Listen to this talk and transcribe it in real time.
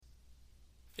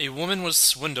A woman was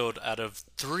swindled out of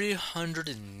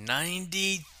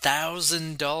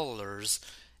 $390,000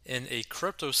 in a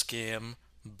crypto scam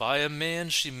by a man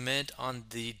she met on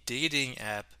the dating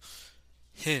app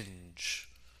Hinge.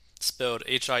 Spelled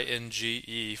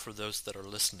Hinge for those that are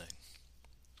listening.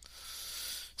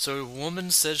 So a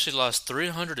woman said she lost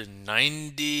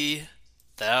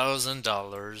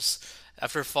 $390,000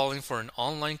 after falling for an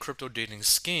online crypto dating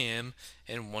scam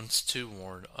and wants to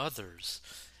warn others.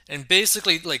 And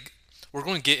basically, we're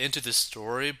going to get into this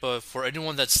story, but for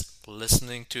anyone that's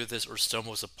listening to this or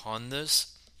stumbles upon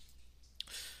this,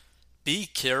 be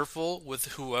careful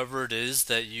with whoever it is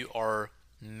that you are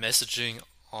messaging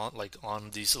on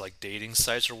these dating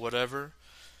sites or whatever,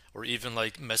 or even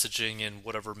messaging in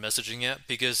whatever messaging app,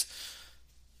 because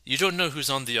you don't know who's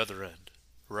on the other end,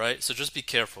 right? So just be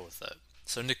careful with that.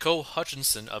 So Nicole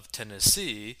Hutchinson of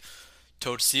Tennessee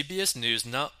told CBS News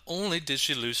not only did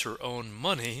she lose her own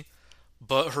money,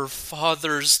 but her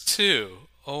father's too.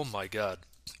 Oh my god.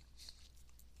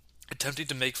 Attempting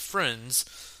to make friends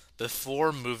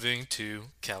before moving to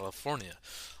California.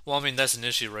 Well, I mean, that's an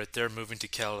issue right there. Moving to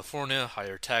California,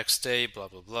 higher tax state, blah,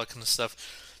 blah, blah, kind of stuff.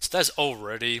 So that's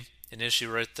already an issue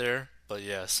right there. But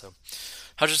yeah, so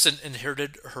Hutchinson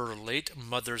inherited her late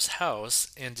mother's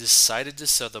house and decided to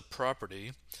sell the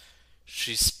property.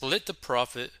 She split the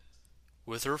profit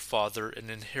with her father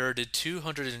and inherited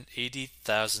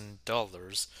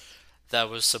 $280,000 that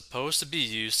was supposed to be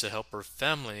used to help her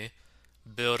family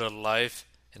build a life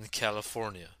in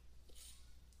California.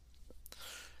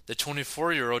 The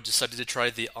 24-year-old decided to try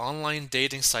the online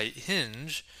dating site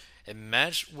Hinge and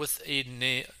matched with a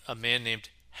man named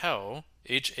Hao,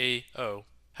 Hao,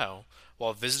 Hao,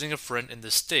 while visiting a friend in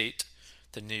the state,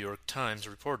 the New York Times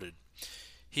reported.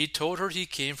 He told her he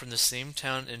came from the same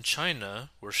town in China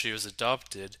where she was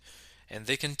adopted, and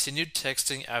they continued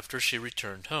texting after she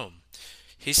returned home.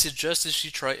 He suggested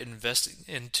she try investing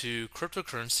into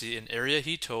cryptocurrency, an area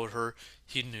he told her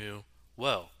he knew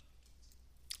well.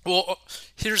 Well,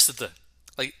 here's the thing.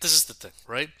 This is the thing,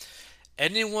 right?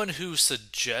 Anyone who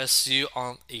suggests you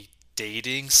on a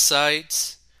dating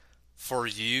site for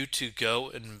you to go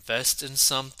invest in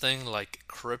something like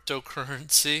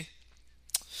cryptocurrency,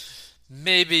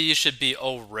 maybe you should be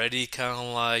already kind of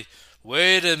like,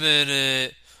 wait a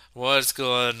minute, what's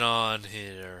going on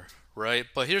here, right?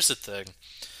 But here's the thing.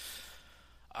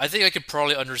 I think I could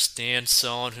probably understand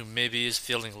someone who maybe is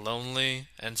feeling lonely,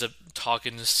 ends up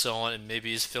talking to someone, and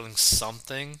maybe is feeling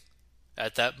something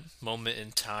at that moment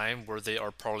in time where they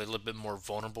are probably a little bit more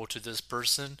vulnerable to this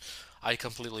person. I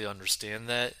completely understand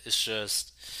that. It's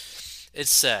just, it's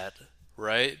sad,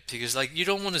 right? Because, you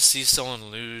don't want to see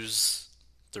someone lose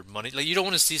their money. You don't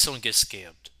want to see someone get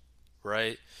scammed,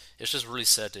 right? It's just really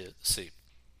sad to see.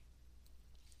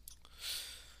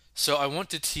 So I want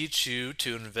to teach you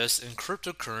to invest in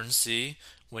cryptocurrency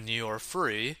when you are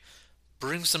free,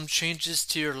 bring some changes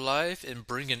to your life, and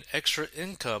bring an extra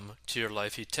income to your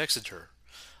life, he texted her,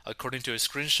 according to a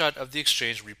screenshot of the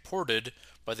exchange reported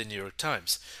by the New York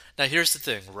Times. Now here's the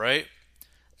thing, right?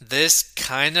 This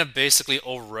kind of basically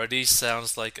already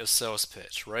sounds like a sales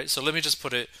pitch, right? So let me just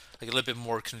put it a little bit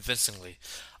more convincingly.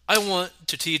 I want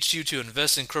to teach you to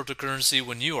invest in cryptocurrency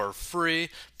when you are free,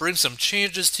 bring some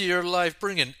changes to your life,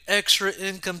 bring an extra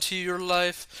income to your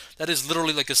life. That is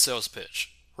literally like a sales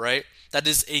pitch, right? That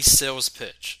is a sales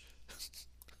pitch,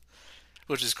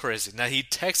 which is crazy. Now, he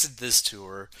texted this to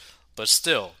her, but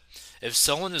still, if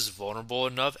someone is vulnerable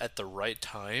enough at the right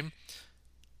time,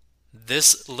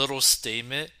 this little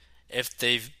statement, if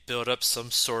they've built up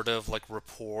some sort of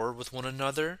rapport with one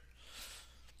another,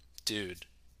 dude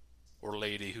or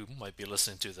lady who might be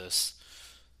listening to this,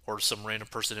 or some random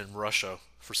person in Russia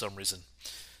for some reason,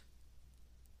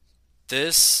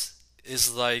 this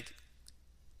is like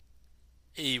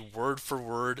a word for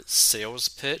word sales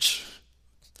pitch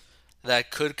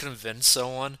that could convince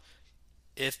someone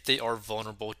if they are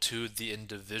vulnerable to the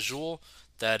individual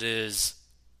that is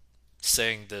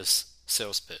saying this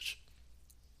sales pitch.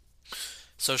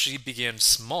 So she began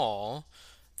small,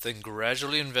 then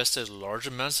gradually invested large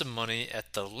amounts of money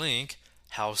at the link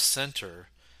House Center,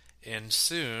 and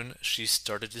soon she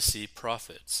started to see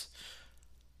profits.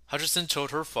 Hutchinson told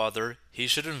her father he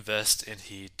should invest, and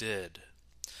he did.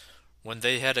 When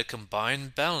they had a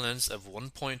combined balance of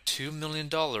 $1.2 million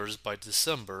by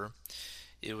December,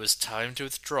 it was time to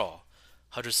withdraw,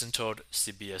 Hutchinson told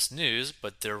CBS News,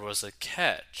 but there was a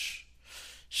catch.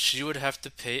 She would have to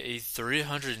pay a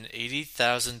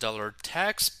 $380,000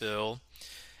 tax bill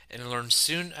and learned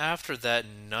soon after that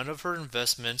none of her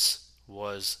investments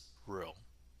was real.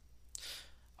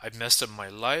 I messed up my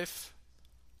life.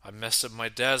 I messed up my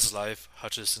dad's life,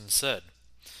 Hutchinson said.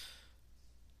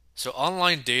 So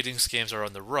online dating scams are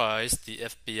on the rise. The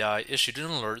FBI issued an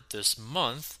alert this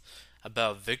month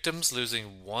about victims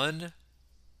losing $1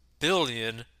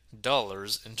 billion in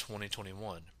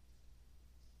 2021.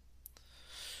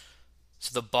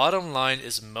 So the bottom line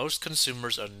is most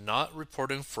consumers are not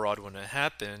reporting fraud when it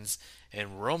happens,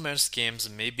 and romance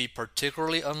scams may be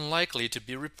particularly unlikely to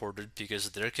be reported because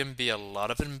there can be a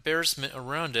lot of embarrassment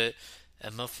around it,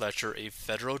 Emma Fletcher, a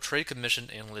Federal Trade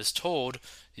Commission analyst, told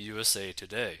USA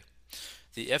Today.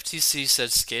 The FTC said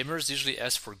scammers usually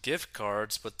ask for gift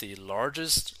cards, but the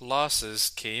largest losses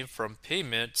came from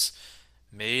payments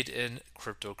made in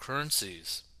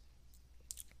cryptocurrencies.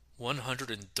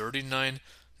 $139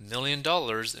 million in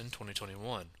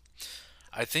 2021.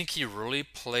 I think he really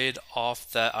played off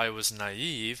that I was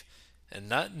naive and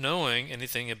not knowing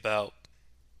anything about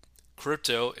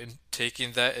crypto and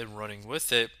taking that and running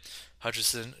with it,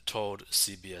 Hutchison told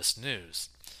CBS News.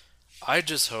 I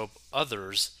just hope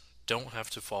others don't have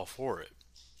to fall for it.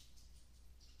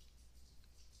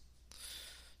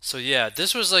 So, yeah,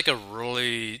 this was like a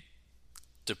really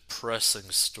depressing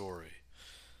story,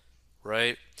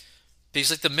 right?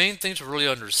 Because, like, the main thing to really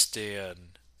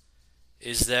understand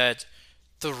is that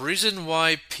the reason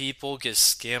why people get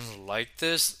scammed like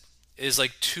this is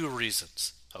like two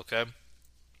reasons, okay?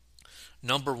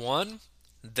 Number one,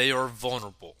 they are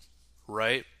vulnerable,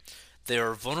 right? They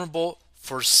are vulnerable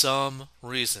for some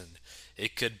reason.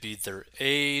 It could be their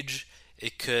age,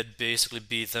 it could basically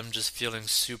be them just feeling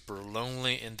super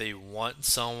lonely and they want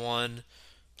someone,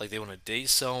 like they want to date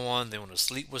someone, they want to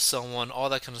sleep with someone, all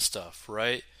that kind of stuff,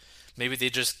 right? Maybe they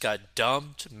just got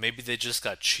dumped, maybe they just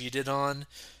got cheated on,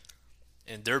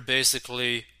 and they're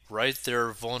basically right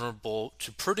there vulnerable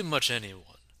to pretty much anyone,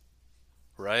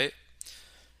 right?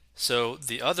 So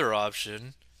the other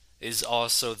option is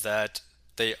also that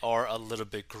they are a little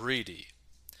bit greedy.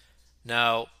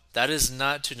 Now, that is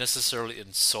not to necessarily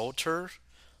insult her,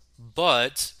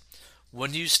 but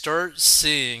when you start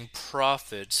seeing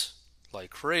profits like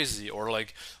crazy, or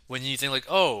like when you think like,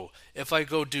 oh, if I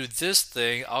go do this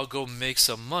thing, I'll go make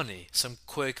some money, some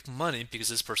quick money because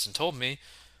this person told me,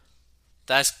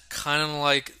 that's kind of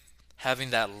like having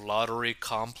that lottery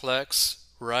complex,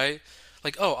 right?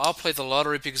 Like, oh, I'll play the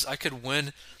lottery because I could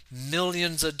win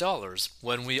millions of dollars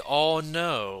when we all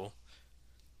know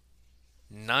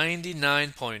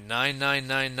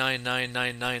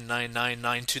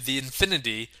 99.999999999 to the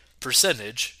infinity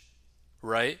percentage,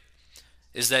 right?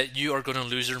 Is that you are going to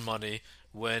lose your money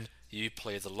when you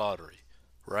play the lottery,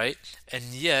 right?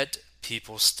 And yet,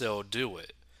 people still do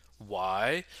it.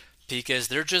 Why? Because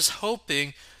they're just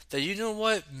hoping that, you know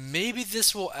what, maybe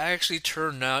this will actually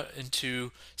turn out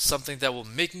into something that will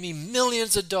make me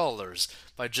millions of dollars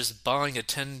by just buying a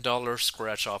 $10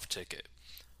 scratch off ticket,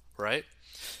 right?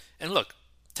 And look,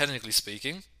 technically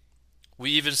speaking,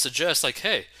 we even suggest, like,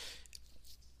 hey,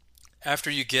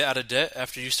 after you get out of debt,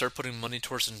 after you start putting money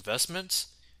towards investments,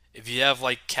 if you have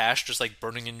like cash just like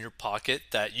burning in your pocket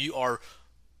that you are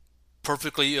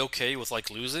perfectly okay with like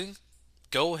losing,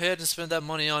 go ahead and spend that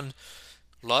money on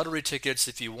lottery tickets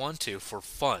if you want to for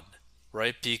fun,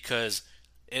 right? Because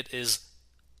it is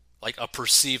like a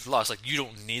perceived loss. Like you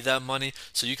don't need that money,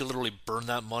 so you can literally burn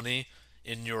that money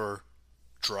in your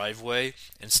driveway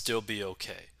and still be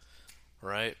okay,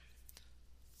 right?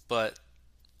 But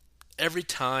every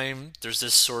time there's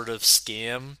this sort of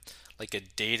scam, like a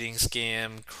dating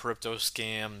scam, crypto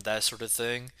scam, that sort of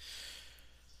thing,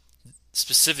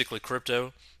 specifically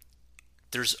crypto,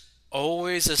 there's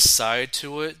always a side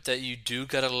to it that you do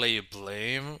gotta lay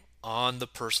blame on the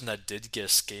person that did get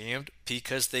scammed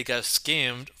because they got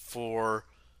scammed for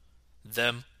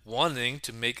them wanting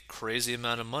to make a crazy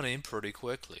amount of money pretty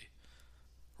quickly,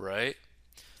 right?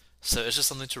 So it's just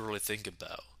something to really think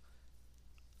about.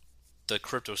 The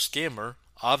crypto scammer,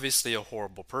 obviously a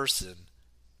horrible person,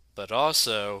 but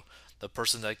also the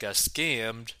person that got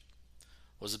scammed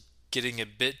was getting a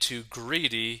bit too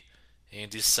greedy and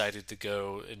decided to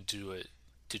go and do it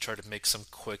to try to make some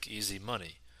quick, easy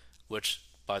money. Which,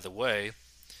 by the way,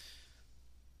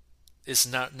 is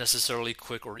not necessarily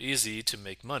quick or easy to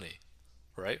make money,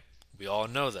 right? We all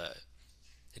know that.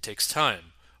 It takes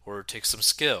time, or it takes some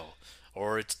skill,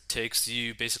 or it takes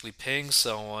you basically paying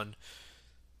someone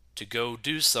to go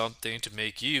do something to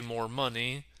make you more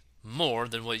money, more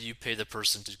than what you pay the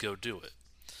person to go do it.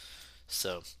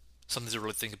 So, something to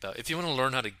really think about. If you want to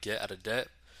learn how to get out of debt,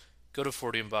 go to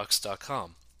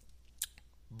 40inbox.com.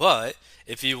 But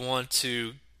if you want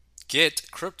to get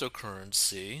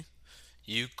cryptocurrency,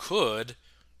 you could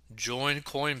join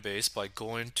Coinbase by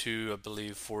going to, I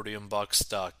believe,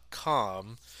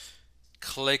 40inbox.com,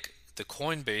 click the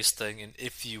Coinbase thing, and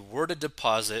if you were to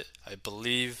deposit, I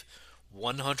believe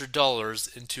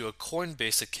 $100 into a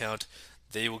Coinbase account,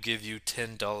 they will give you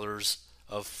 $10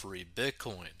 of free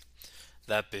Bitcoin.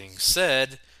 That being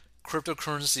said,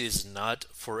 cryptocurrency is not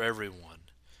for everyone.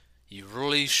 You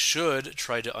really should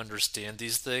try to understand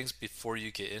these things before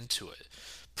you get into it.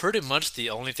 Pretty much the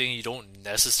only thing you don't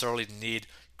necessarily need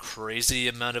crazy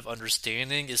amount of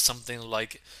understanding is something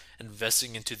like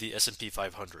investing into the S&P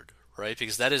 500, right?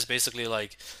 Because that is basically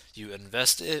like you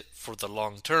invest it for the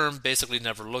long term, basically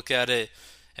never look at it,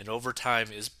 and over time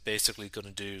is basically going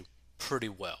to do pretty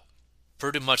well.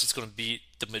 Pretty much it's going to beat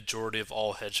the majority of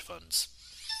all hedge funds.